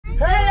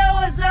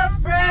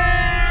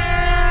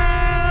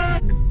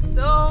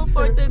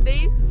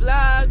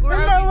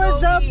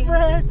What's up,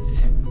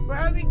 friends? Where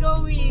are we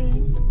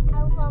going?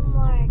 Alpha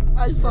Mart.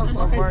 Alpha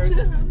Mart.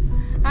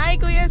 Hi,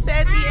 Kuya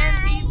Seti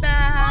and Tita.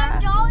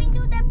 We're going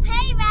to the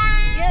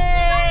playground.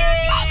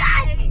 Yay!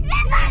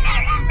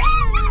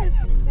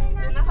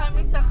 Ito na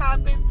kami sa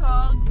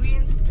Capitol,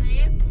 Green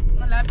Street.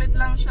 Malapit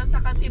lang siya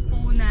sa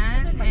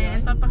Katipunan.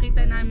 And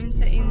papakita namin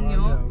sa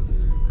inyo.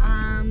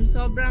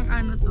 Sobrang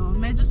ano to,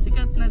 medyo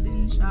sikat na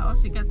din siya o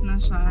sikat na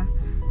siya.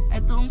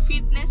 Itong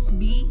Fitness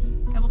B,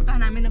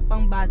 napuntahan namin ng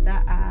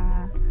pangbata.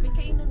 May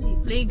kainan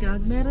dito.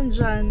 Playground, meron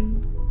dyan.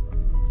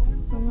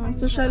 Mga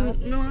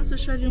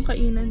social yung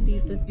kainan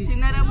dito.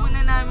 Sinara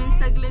muna namin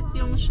saglit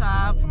yung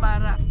shop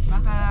para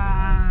baka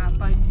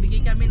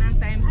pagbigay kami ng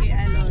time kay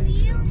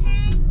Alonso.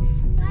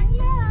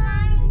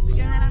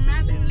 Bigyan na lang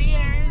natin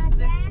layers.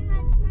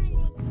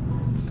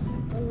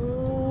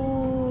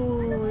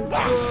 Oh,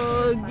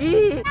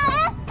 gogi!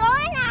 Let's go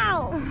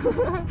now.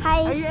 Hi.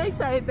 Are you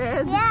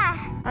excited? Yeah.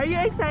 Are you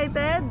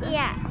excited?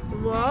 Yeah.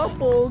 Wow,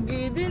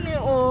 pogi din eh,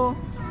 oh.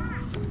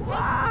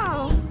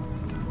 Wow!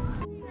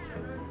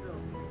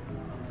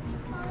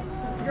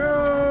 Go!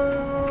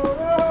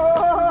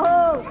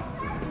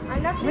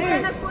 Anak,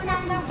 hinanap po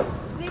lang ng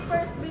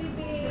slippers,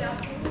 baby.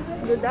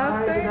 Good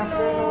Hi, good afternoon.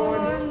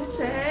 afternoon.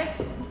 Check.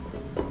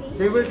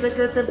 They will check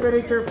your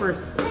temperature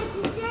first. Thank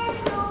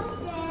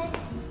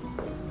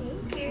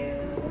you.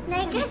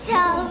 Like a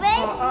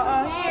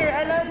Here,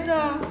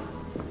 Alonso.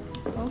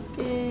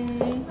 Okay.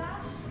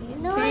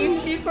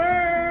 Safety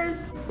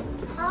first.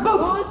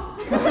 Boost!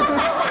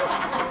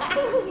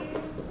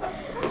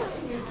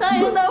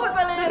 Tayo dapat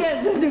pala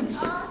yan. 1,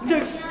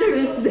 2,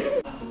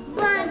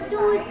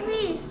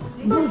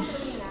 3.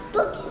 Books.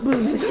 Books.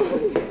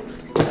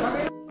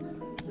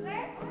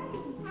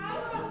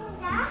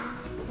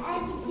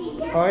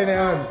 Okay na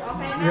yun.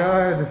 Okay na.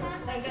 Yun.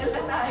 Tagal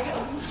na tayo.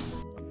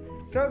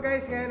 So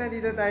guys, ngayon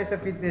nandito tayo sa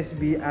Fitness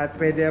B at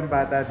pwede ang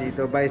bata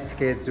dito by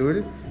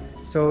schedule.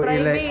 So,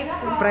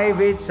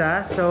 private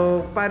siya.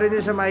 So, paano nyo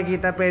siya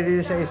makikita? Pwede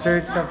nyo siya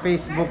i-search sa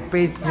Facebook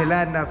page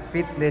nila na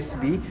Fitness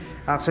B.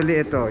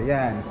 Actually, ito.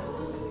 Yan.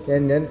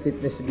 Yan.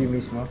 Fitness B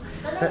mismo.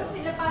 Alam mo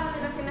sila paano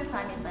nila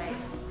sinasanitize?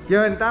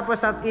 Yun.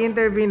 Tapos,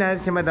 i-interview natin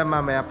si Madam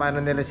mamaya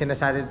paano nila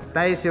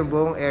sinasanitize yung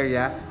buong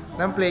area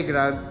ng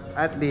playground.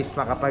 At least,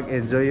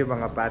 makapag-enjoy yung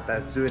mga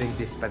bata during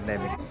this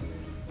pandemic.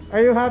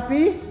 Are you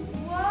happy?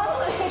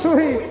 Wow!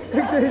 Uy!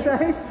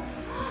 Exercise?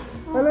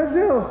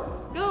 Alonso!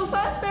 Go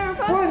faster,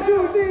 1, faster!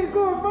 2, 3,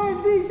 4,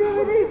 5, 6,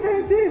 7, 8,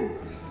 9, 10.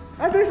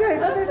 Other side,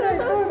 other side.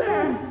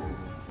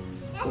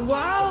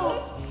 Wow!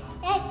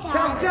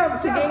 Jump.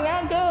 Sige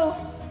nga, go!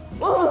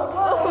 Oh.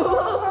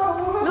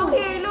 Look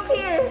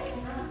here!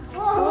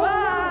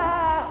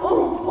 Wow!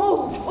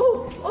 Oh!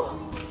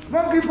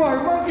 Monkey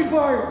bar.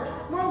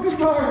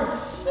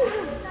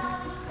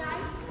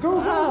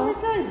 Go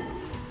inside.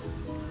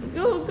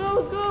 Go!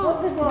 Go,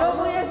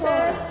 Kuya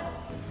Seth!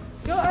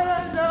 Go,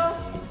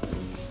 Alonso!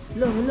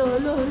 Lo.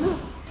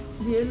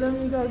 Di alam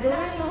yung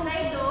gagawin, no?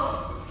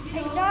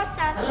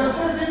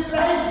 Alonso, zip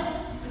line.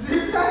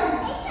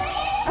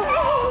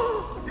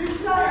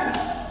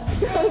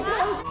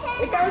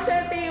 Ikaw,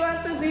 Seth, you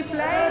want to zip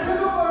line?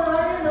 Alonso, look for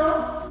Ryan, no?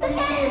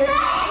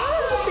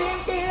 Same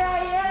kay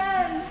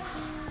Ryan!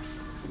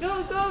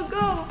 Go!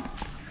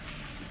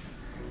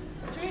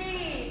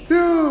 3, 2. 1,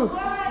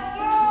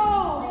 go!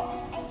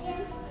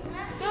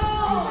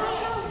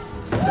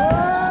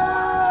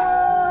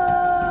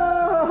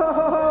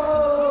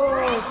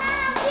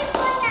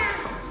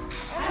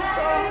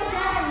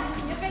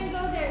 You can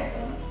go there.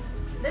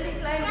 Dali,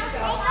 climb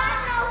ikaw.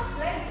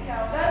 Climb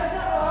ikaw.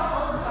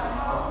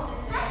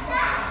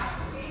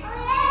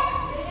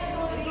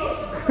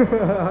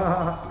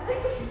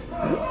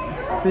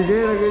 Sige,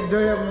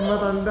 nag-enjoy ang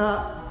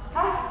matanda.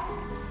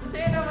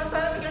 Sige naman,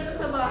 sana bigyan ko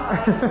sa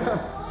bahay.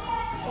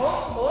 Yung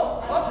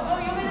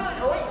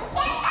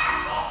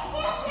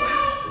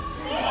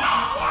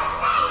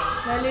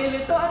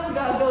nalilito, ano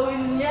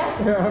gagawin niya?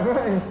 Kaya ba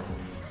eh.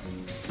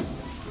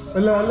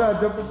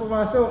 Wala, dyan pa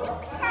pumasok.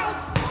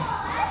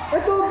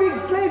 Ito, big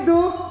slide,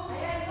 oh.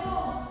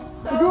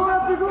 Go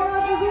up.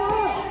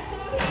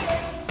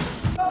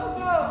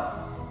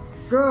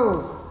 Go.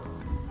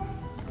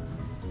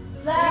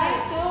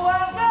 Slide, 2,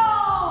 1, go!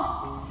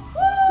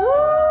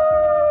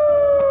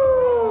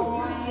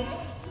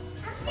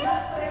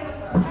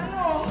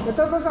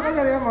 Ito to sa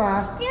kanya rin,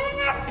 ma.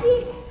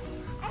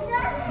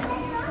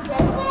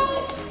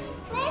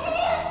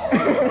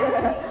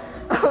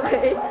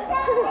 Okay.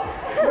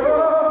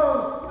 Go!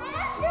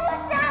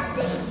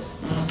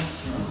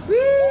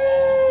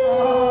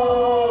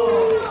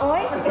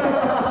 Oy!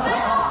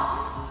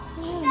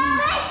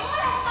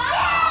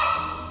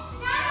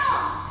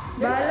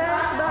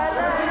 Balas!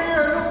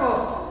 Ano ko?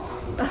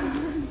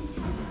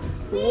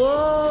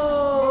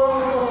 Wow!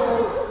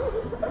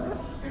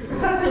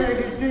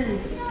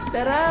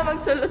 Tara,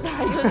 magsolo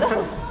tayo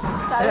lang.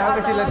 Kaya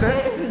ba sila doon?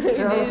 Enjoy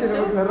Kaya ba sila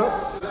dito. maglaro?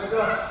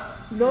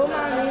 Go,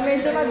 mami.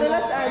 Medyo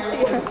madulas, Achi.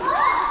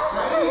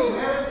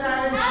 Meron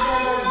challenge na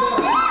lang.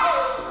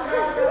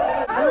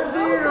 Ano,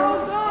 zero?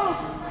 Go!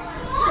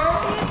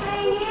 Seti,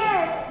 play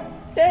here!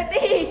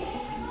 Seti!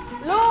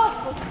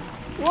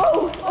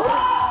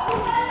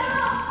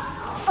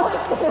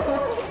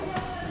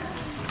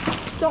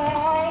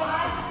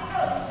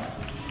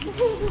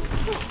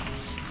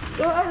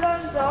 Go,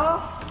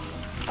 Alonzo.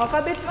 O,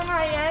 kabit mo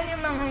nga yan,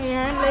 yung mga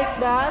yan. Like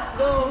that.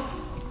 Go.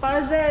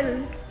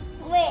 Puzzle.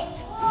 Wait.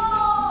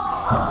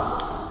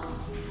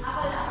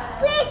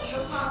 Wait.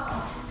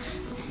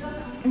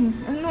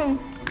 Ano?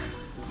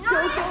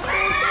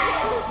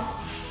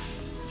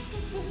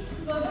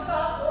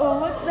 Oh,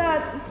 what's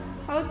that?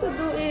 How to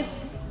do it?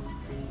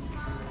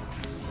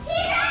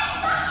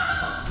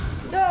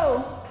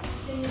 Go!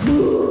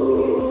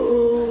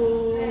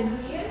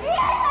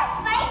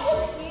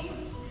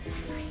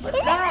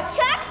 What's that?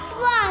 Sharks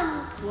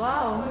one.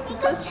 Wow,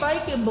 it's a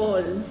spiky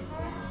ball.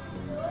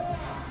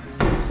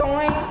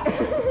 Toing!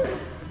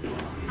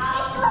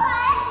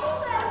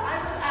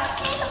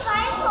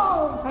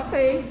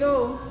 Okay,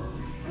 go.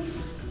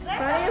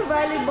 Paano yung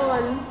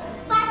volleyball?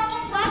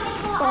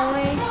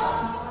 Toing!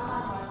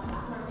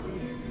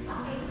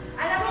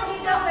 Alam mo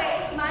dito,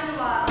 wait,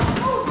 manual.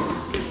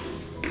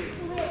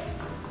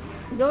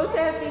 Go,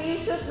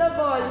 Seti, shoot the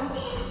ball.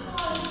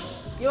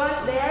 You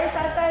want there?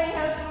 Tatay,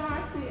 help mo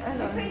nga si,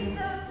 ano?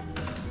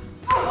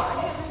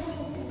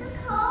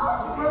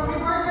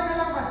 Mag-prepare ka na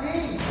lang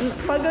kasi.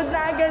 Pagod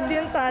na agad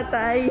yung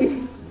tatay.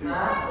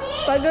 Ha?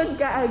 Pagod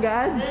ka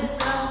agad.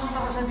 Punta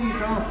ko siya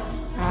dito.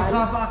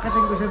 Kasama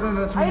akatin ko siya doon.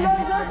 Ay,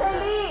 Lonzo,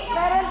 dali!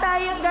 Meron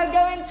tayong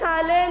gagawin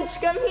challenge.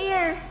 Come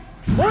here.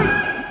 Uy!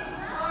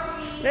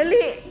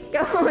 Dali,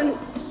 come on.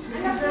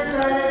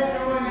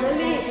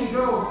 Dali.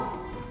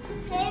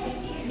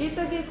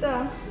 Dito, dito.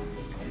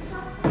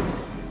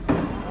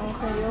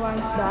 Okay, you want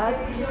that?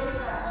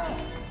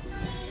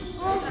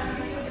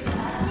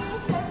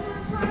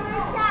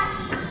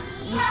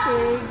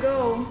 Okay,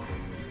 go.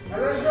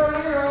 Alonzo,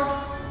 here, oh.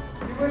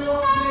 You will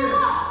walk here.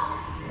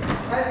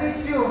 I'll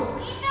teach you.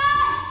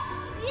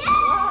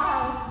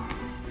 Wow.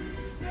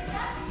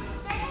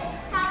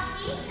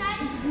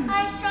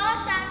 I saw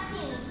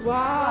something.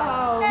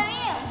 Wow. Come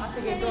here.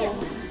 Sige, go.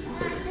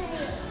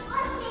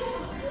 What's this?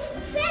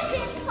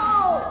 Cricket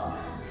ball.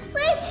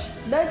 Wait.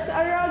 That's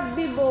a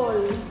rugby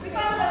ball.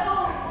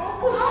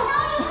 Oh no,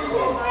 you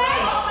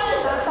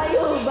can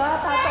Tatayo ba?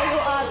 Tatayo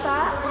ata?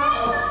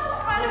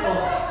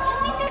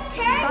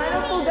 Paano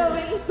po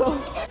gawin to?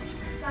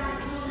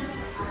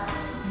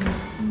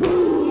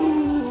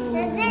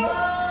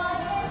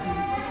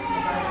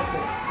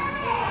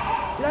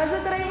 Lonzo,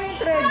 try mo yung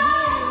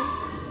treadmill.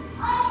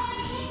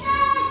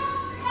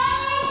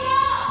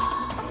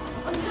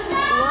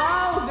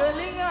 Wow,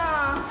 galing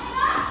ah.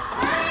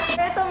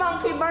 Ito,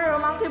 monkey bar. Oh.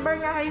 Monkey bar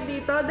nga kayo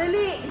dito.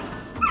 Dali.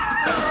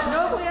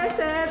 Go, Kuya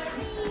Seth.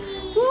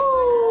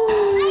 Woo!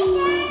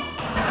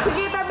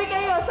 Sige, tabi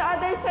kayo. Sa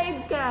other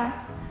side ka.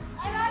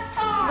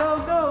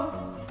 Go, go.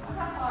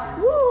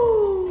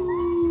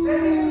 Woo!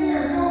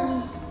 Here,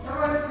 go. Come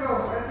on, let's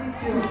go. I'll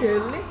teach you.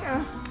 Galing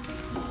ah.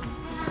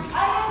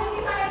 Ayaw, hindi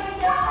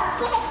makikita.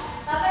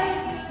 Tatay,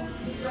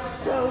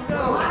 Go,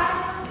 go.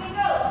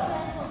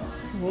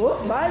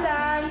 Whoop,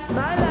 balance,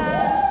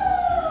 balance.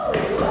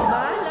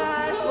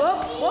 Balance.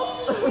 Whoop, whoop.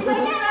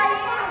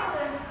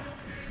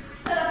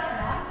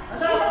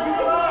 Anak,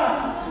 dito ka.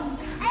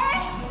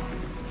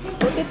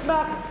 Put it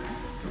back.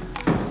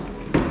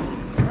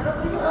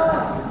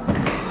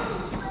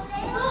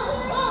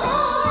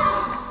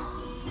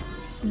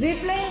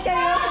 Zipline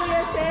kayo,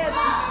 Kuya Seth.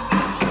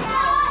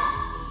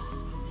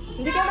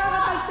 Hindi ka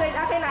makakapag-slide.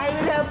 Akin, I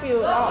will help you.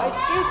 Oh,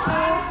 excuse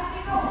me.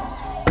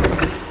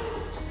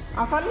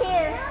 Oh, come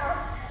here.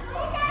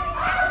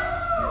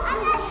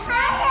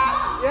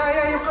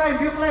 Yeah, you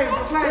climb, you climb,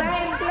 you climb.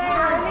 Climb, climb.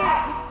 Dali.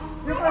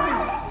 You climb.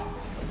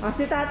 Oh,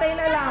 si tatay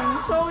na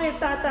lang. Show it,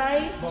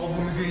 tatay. Baka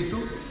bumigay ito.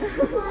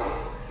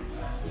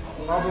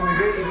 Baka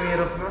bumigay,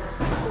 imihirap na.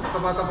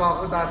 Taba-taba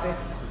ako dati.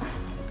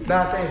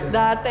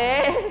 Dati.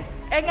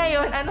 Eh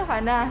ngayon, ano ka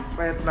na?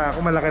 Payat na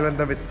ako, malaki lang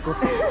damit ko.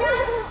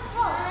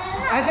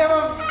 Ate,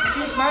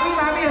 mami,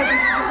 hati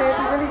ko sa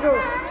ito. Dali, go.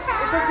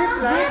 It's a zip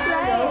line.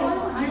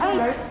 Zip Ay,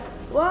 line.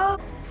 wow.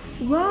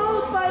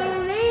 Wow,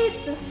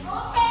 pirate.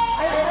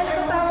 Ay,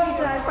 ano ba tawag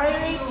dyan?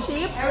 Pirate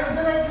ship?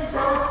 Everything like this,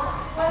 oh.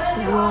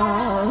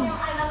 Wow.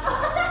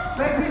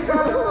 Like this,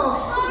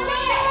 oh.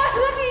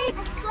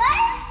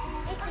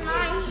 It's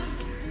mine.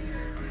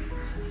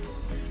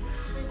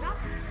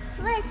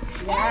 Wait,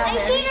 I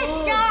see the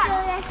shark.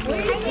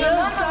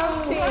 Feel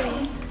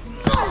something.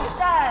 what is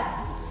that?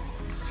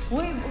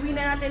 Uy, uwi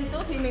na natin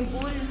to, swimming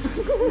pool.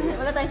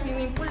 Wala tayong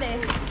swimming pool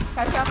eh.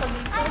 Kasi ako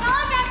dito. I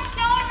know that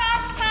shark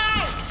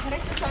guy.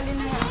 Correct, sasalin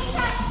mo.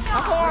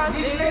 Ako nga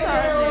din,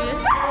 sorry.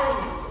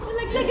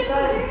 Nalaglagan ko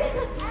rin.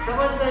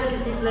 Kapag sa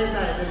zip line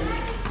na, dali.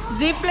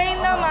 Zipline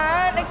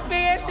naman.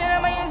 Experience nyo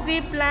naman yung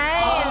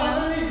zipline.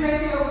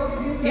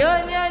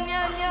 Yun.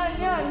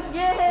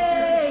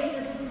 Yay!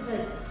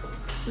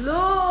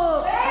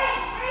 Look!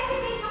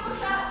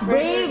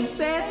 Brave,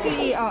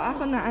 Seti. Oh,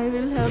 ako na. I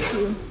will help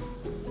you.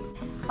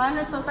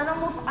 Paano to? Tanong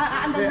mo,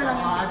 aandar na lang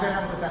yun.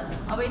 Aagahan ko sa...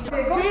 Oh, wait.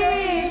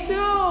 3, 2,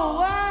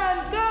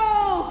 1, go!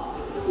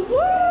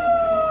 Woo!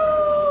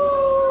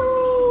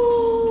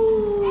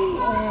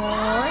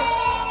 Alright.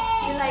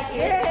 You like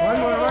it?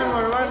 One more.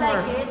 You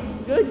like it?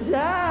 Good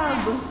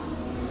job!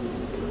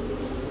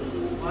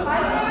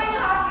 Paano naman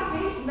yung happy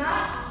face na?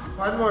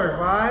 One more.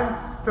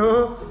 1,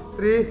 2,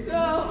 3.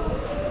 Go!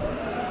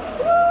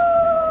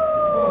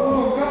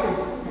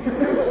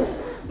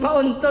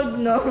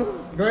 Mauntog, no?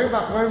 Going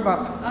back, going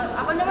back.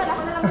 Ako naman.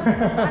 Ano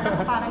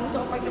ko parang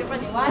gusto ko pag-tripan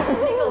eh. 1, 2,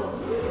 3, go!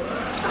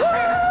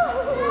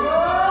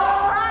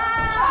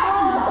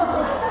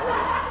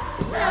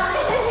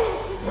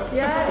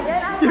 Yan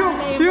ang Yung,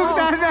 nanay mo. yung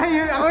nanay,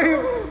 yun ako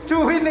yung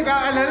tsuhin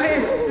nagkaalala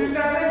eh. Yung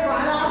nanay,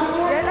 bahala ka sa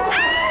buhay. Yan ang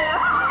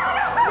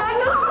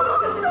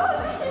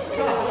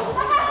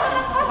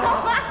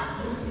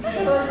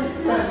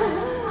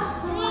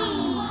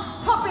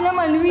Happy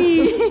naman,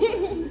 wee!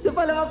 gusto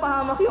pala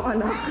mapahamak yung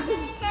anak.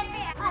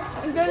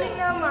 Ang galing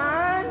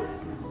naman.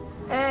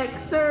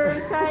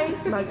 Exercise.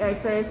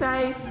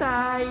 Mag-exercise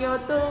tayo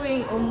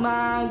tuwing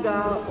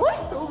umaga. Uy,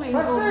 tuwing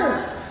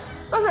umaga.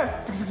 Faster!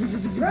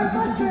 Run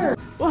faster!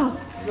 Wow!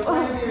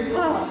 Wow!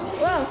 Wow!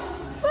 Wow!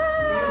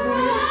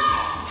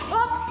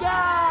 Opya!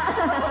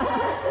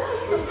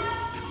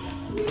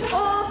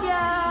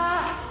 Opya!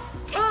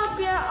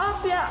 Opya!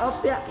 Opya!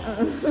 Opya!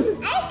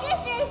 I get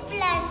this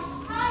plus.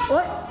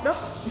 What? No.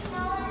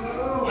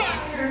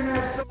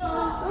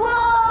 Whoa!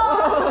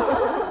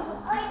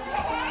 Oh, you know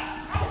that?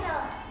 I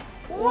know.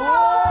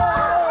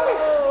 Wow!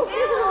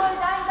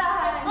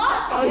 Dahan-dahan.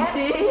 Oh,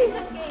 gee.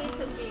 It's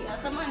okay.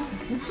 Come on.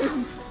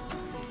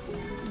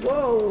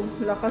 Wow!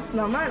 Lakas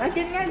naman.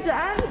 Akin nga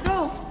dyan.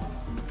 Go!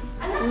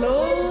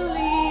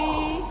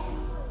 Slowly!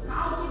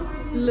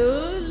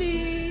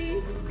 Slowly!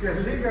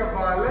 Galing ka,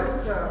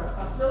 balance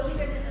ah. Slowly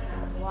ka din.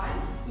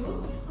 1, 2,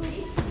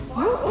 3, 4.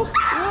 Oh,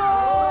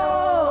 wow!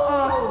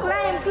 Oh,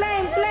 climb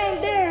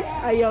there!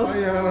 Ayaw.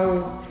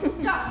 Ayaw.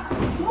 Jump!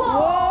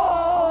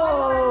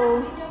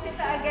 Wow! Video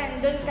kita again.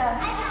 Doon ka.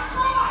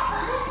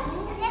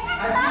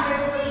 At hindi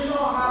ko rin mo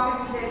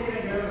makakapit si Shetty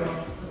na gano'n, no?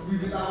 Tapos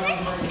bibitawan mo na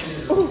yung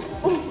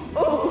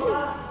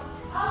sila.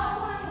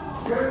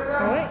 Gano'n na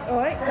lang. Oy,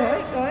 oy,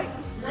 oy, oy.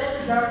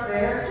 Jump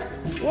there.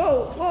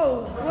 Wow, wow,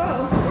 wow,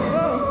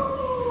 wow.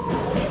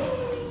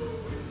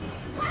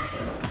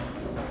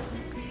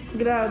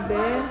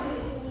 Grabe.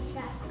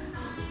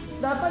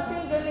 Dapat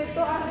yung ganito,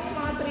 ano yung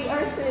mga 3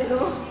 hours eh,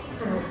 no?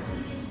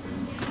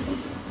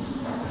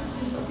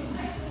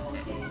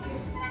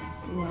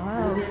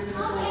 Wow.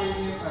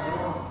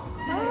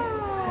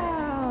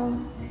 Wow.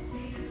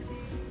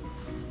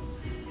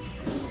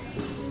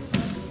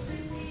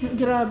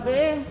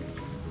 Grabe.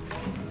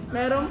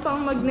 Meron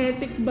pang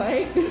magnetic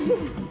bike.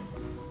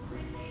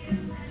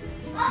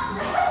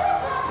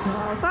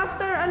 Wow.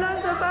 Faster,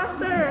 Alonzo,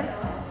 faster.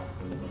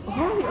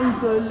 Ay, ang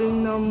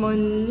galing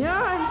naman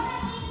yan.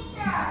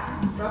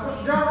 Tapos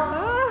jump.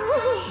 Ah.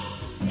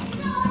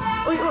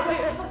 Uy, uy, uy.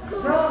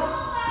 Jump.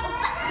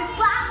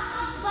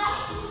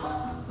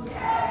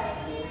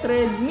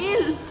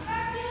 Treadmill.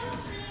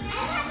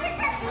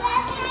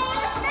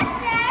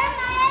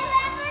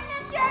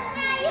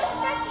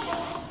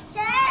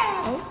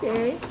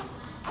 Okay.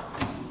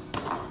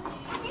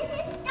 This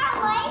is the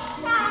right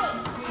side.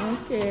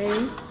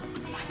 Okay.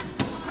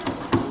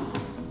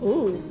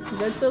 Oh,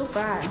 that's so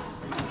fast.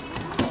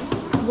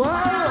 Wow,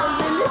 ang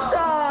bilis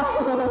ah.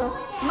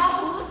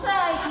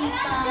 Mahusay,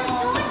 tita.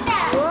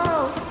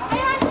 Wow.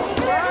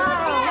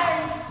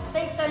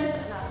 Take turns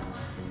lang.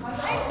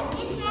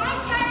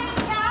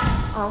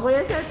 Oh,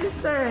 Kuya Seti's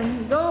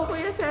turn. Go,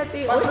 Kuya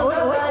Seti. Oy, oy,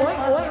 oy, oy,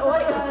 oy,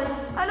 oy.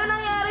 Ano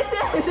nangyari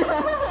siya?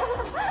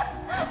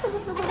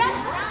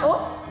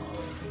 Oh.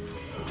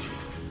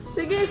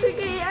 Sige,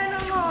 sige, ano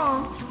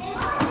mo?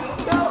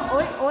 Go,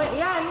 oy, oy,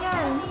 yan,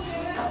 yan.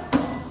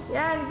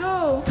 Yan,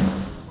 go.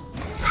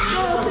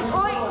 Go, sige,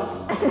 oy.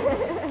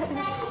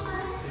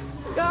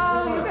 Go,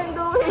 you can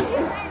do it.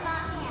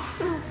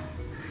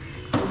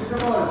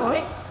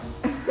 Oy.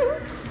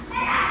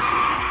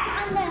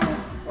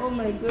 Oh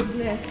my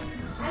goodness.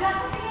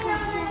 Anak, tingin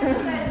lang mo.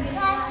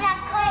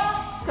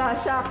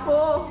 Kasha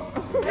ko.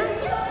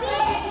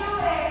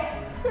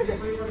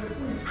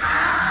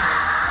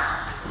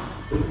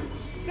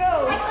 Go.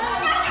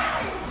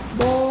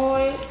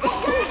 Boy.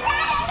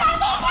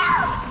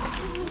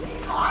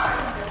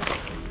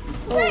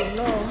 Oh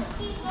no.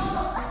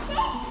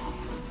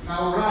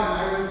 Now run,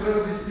 I will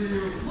throw this to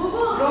you.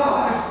 Bubu! Go!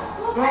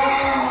 Go!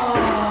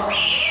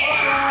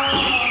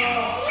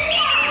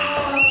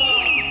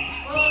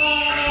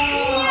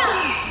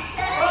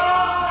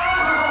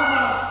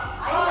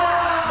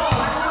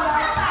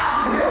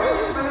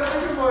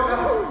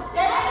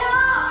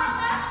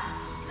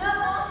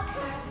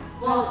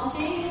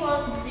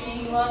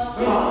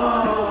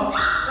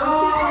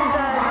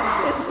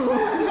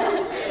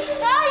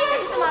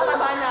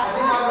 Tumataba na ako.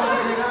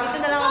 Dito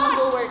na lang ako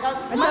mag-workout.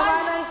 At saka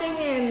ng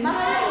tingin.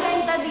 Mahal ang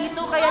renta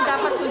dito, kaya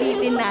dapat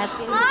sulitin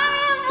natin.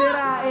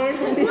 Sirain.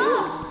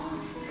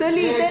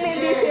 Sulitin,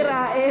 hindi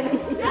sirain.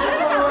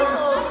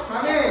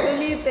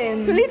 Sulitin.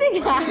 Sulitin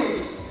ka?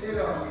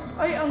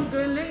 Ay, ang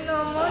galing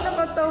naman.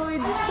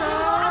 Nakatawid siya.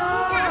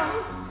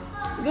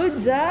 Good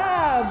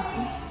job.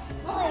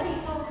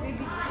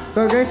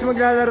 So guys,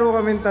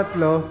 maglalaro kami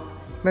tatlo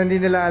na hindi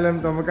nila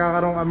alam to.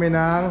 Magkakaroon kami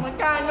ng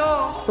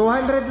Magkano?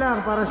 200 lang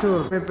para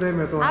sure. May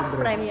premyo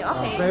 200. Premyo,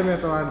 okay. Premyo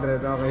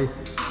 200, okay.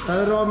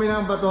 Talaro kami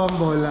ng bato ang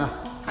bola.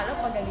 Kala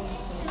pagaling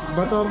ito.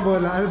 Bato ang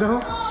bola. Ano daw?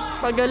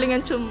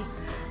 Pagalingan chum.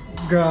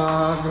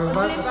 Gago.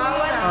 Bawal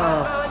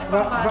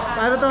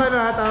Ano to, ano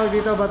tawag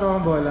dito, bato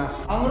ang bola?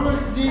 Ang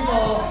rules dito,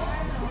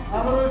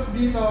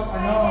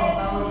 ano,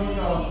 tawag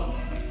dito,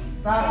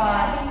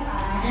 dapat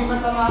hindi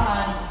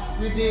matamaan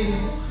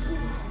within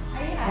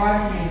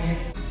 1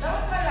 minute.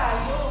 Dapat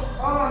malayo.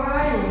 Oo,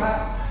 malayo nga.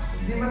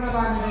 Hindi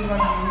matamaan within 1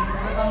 minute.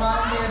 Kung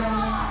matamaan mo yan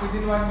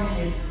within 1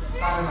 minute,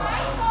 talo na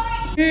ako.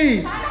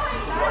 3, 2,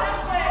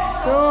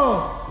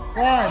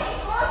 1.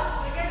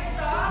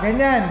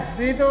 Ganyan.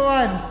 3, 2,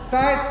 1.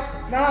 Start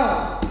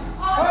now.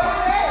 Oh,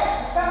 hindi!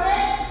 Sabi!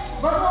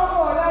 Bago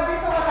mo, wala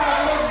dito ka sa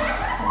akin.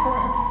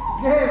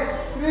 Game.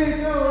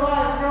 3, 2,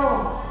 1,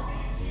 go!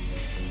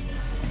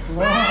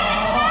 Wow!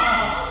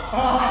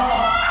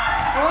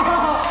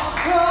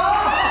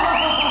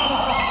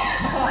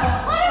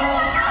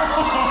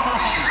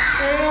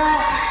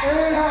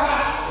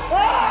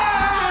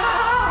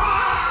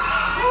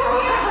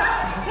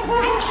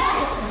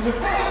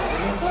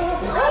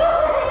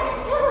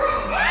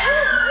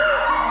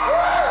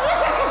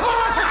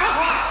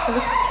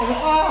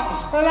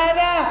 Wala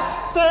na!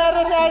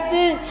 Tara sa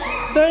Achi!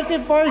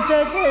 34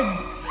 seconds!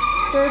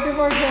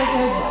 34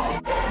 seconds!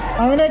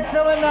 Ang next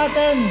naman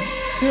natin,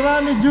 si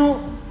Mami Ju.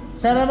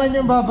 Siya naman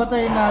yung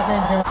babatayin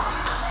natin.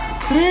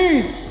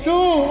 3, 2,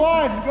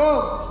 1,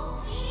 go!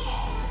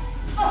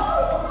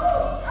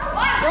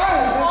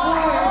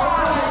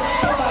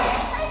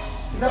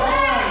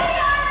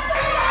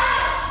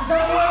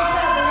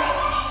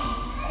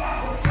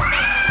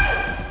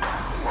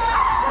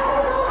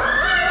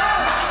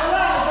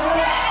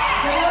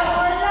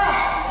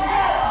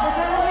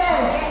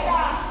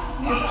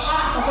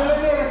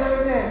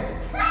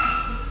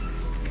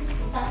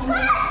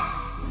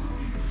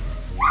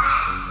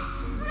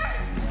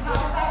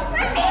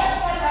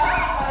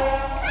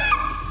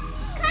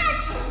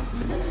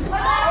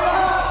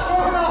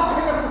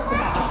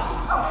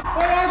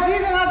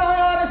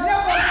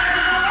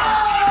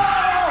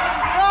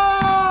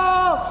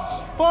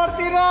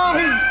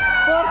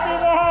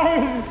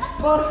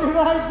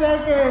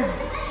 Seconds!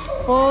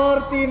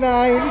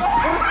 49!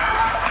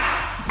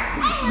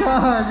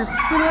 Dahil!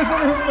 Pinasa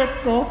na yung pet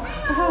ko!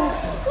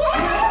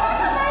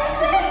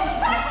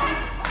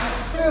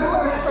 Pinasa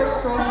na yung pet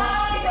ko!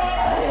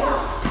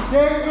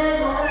 Game! Game!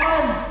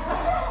 Makaman!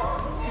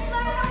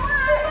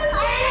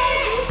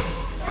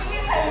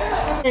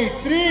 Okay,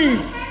 3,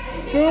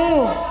 2,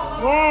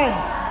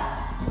 1!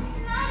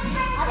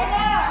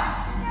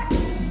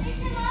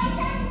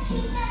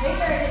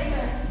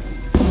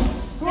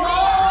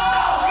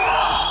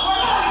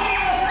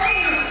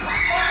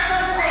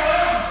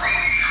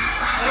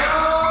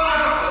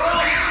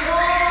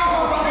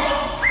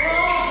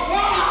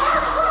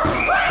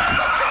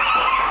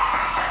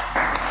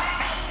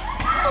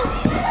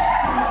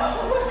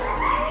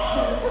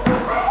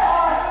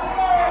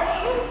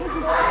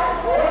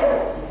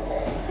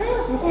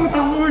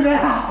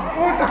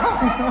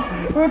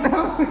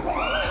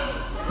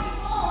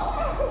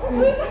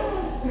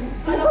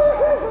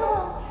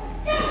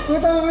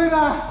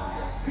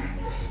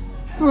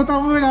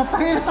 Utang mo na,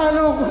 tangin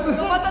talo ko.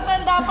 Kung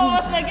matatanda pa,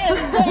 mas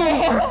nag-enjoy.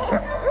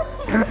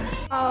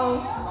 Oh.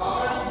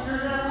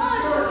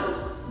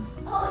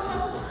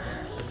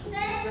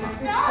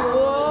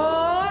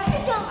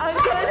 Ang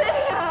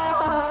galing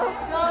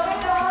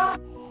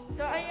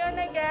So ayun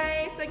na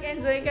guys,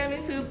 nag-enjoy kami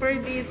super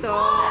dito.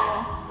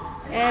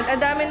 And ang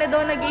dami na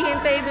daw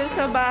naghihintay dun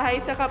sa bahay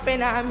sa kape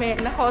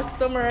namin na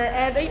customer.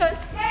 And ayun,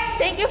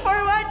 thank you for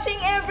watching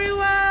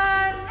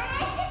everyone!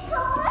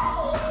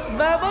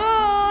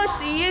 Babu!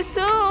 See you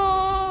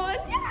soon!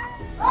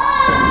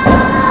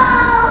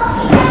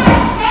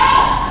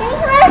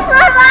 Thanks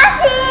for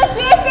watching!